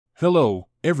Hello,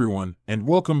 everyone, and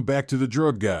welcome back to the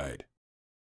Drug Guide.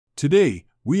 Today,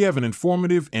 we have an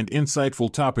informative and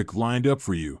insightful topic lined up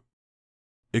for you.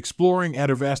 Exploring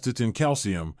Atorvastatin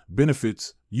Calcium,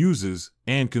 benefits, uses,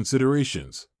 and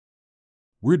considerations.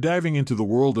 We're diving into the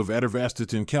world of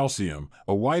Atorvastatin Calcium,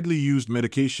 a widely used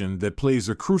medication that plays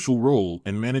a crucial role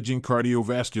in managing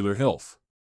cardiovascular health.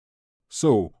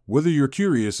 So, whether you're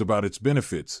curious about its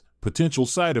benefits, potential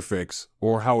side effects,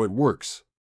 or how it works,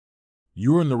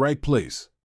 you're in the right place.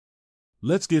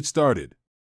 Let's get started.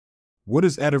 What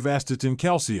is Atorvastatin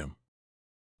Calcium?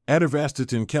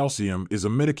 Atorvastatin Calcium is a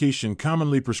medication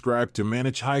commonly prescribed to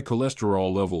manage high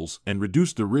cholesterol levels and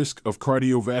reduce the risk of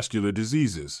cardiovascular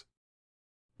diseases.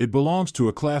 It belongs to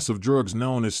a class of drugs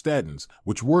known as statins,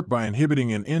 which work by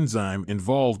inhibiting an enzyme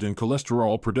involved in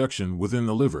cholesterol production within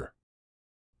the liver.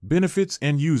 Benefits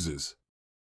and uses.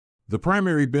 The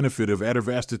primary benefit of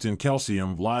Atorvastatin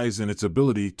Calcium lies in its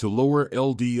ability to lower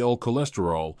LDL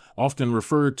cholesterol, often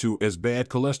referred to as bad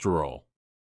cholesterol.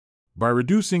 By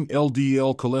reducing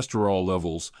LDL cholesterol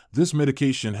levels, this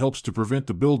medication helps to prevent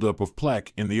the buildup of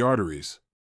plaque in the arteries,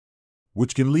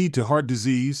 which can lead to heart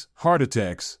disease, heart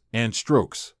attacks, and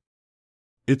strokes.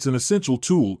 It's an essential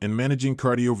tool in managing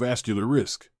cardiovascular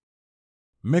risk.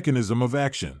 Mechanism of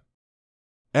action.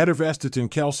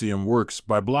 Atorvastatin Calcium works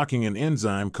by blocking an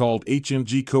enzyme called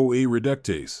HMG-CoA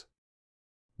reductase,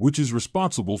 which is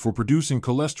responsible for producing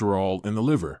cholesterol in the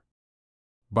liver.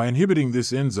 By inhibiting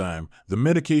this enzyme, the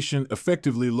medication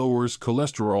effectively lowers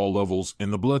cholesterol levels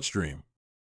in the bloodstream.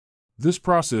 This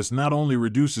process not only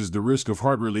reduces the risk of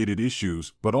heart-related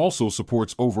issues, but also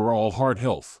supports overall heart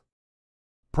health.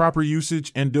 Proper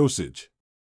usage and dosage.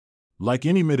 Like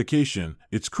any medication,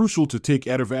 it's crucial to take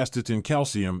Atorvastatin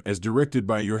Calcium as directed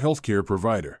by your healthcare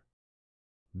provider.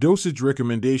 Dosage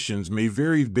recommendations may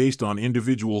vary based on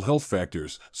individual health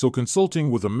factors, so consulting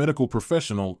with a medical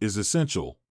professional is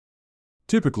essential.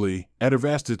 Typically,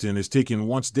 Atorvastatin is taken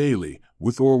once daily,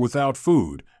 with or without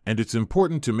food, and it's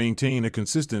important to maintain a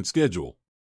consistent schedule.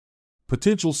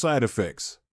 Potential side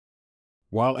effects.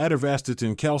 While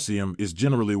Atorvastatin Calcium is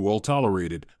generally well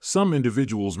tolerated, some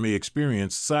individuals may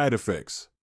experience side effects.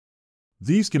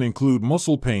 These can include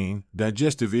muscle pain,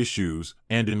 digestive issues,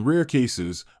 and in rare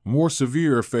cases, more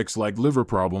severe effects like liver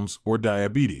problems or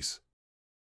diabetes.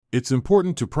 It's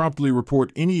important to promptly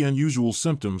report any unusual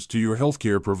symptoms to your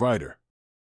healthcare provider.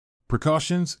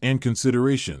 Precautions and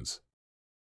considerations.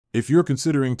 If you're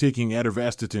considering taking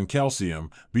Atorvastatin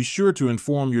Calcium, be sure to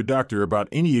inform your doctor about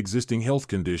any existing health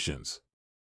conditions,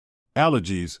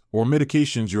 allergies, or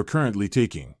medications you're currently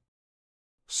taking.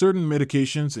 Certain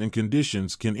medications and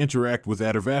conditions can interact with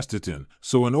Atorvastatin,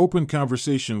 so an open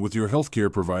conversation with your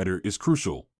healthcare provider is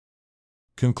crucial.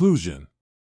 Conclusion.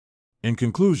 In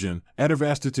conclusion,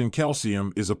 Atorvastatin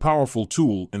Calcium is a powerful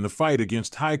tool in the fight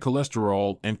against high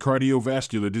cholesterol and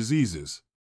cardiovascular diseases.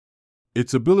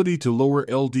 Its ability to lower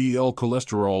LDL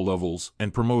cholesterol levels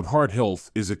and promote heart health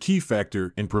is a key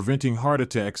factor in preventing heart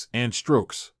attacks and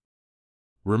strokes.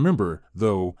 Remember,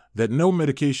 though, that no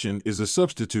medication is a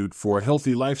substitute for a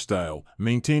healthy lifestyle.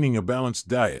 Maintaining a balanced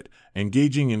diet,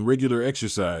 engaging in regular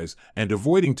exercise, and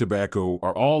avoiding tobacco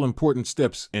are all important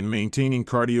steps in maintaining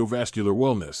cardiovascular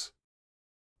wellness.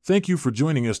 Thank you for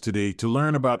joining us today to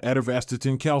learn about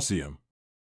Atorvastatin Calcium.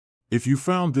 If you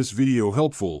found this video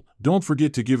helpful, don't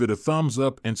forget to give it a thumbs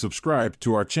up and subscribe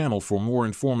to our channel for more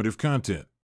informative content.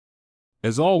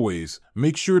 As always,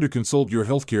 make sure to consult your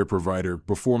healthcare provider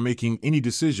before making any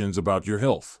decisions about your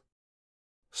health.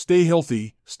 Stay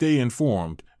healthy, stay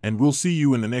informed, and we'll see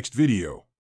you in the next video.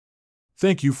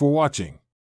 Thank you for watching.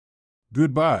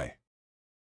 Goodbye.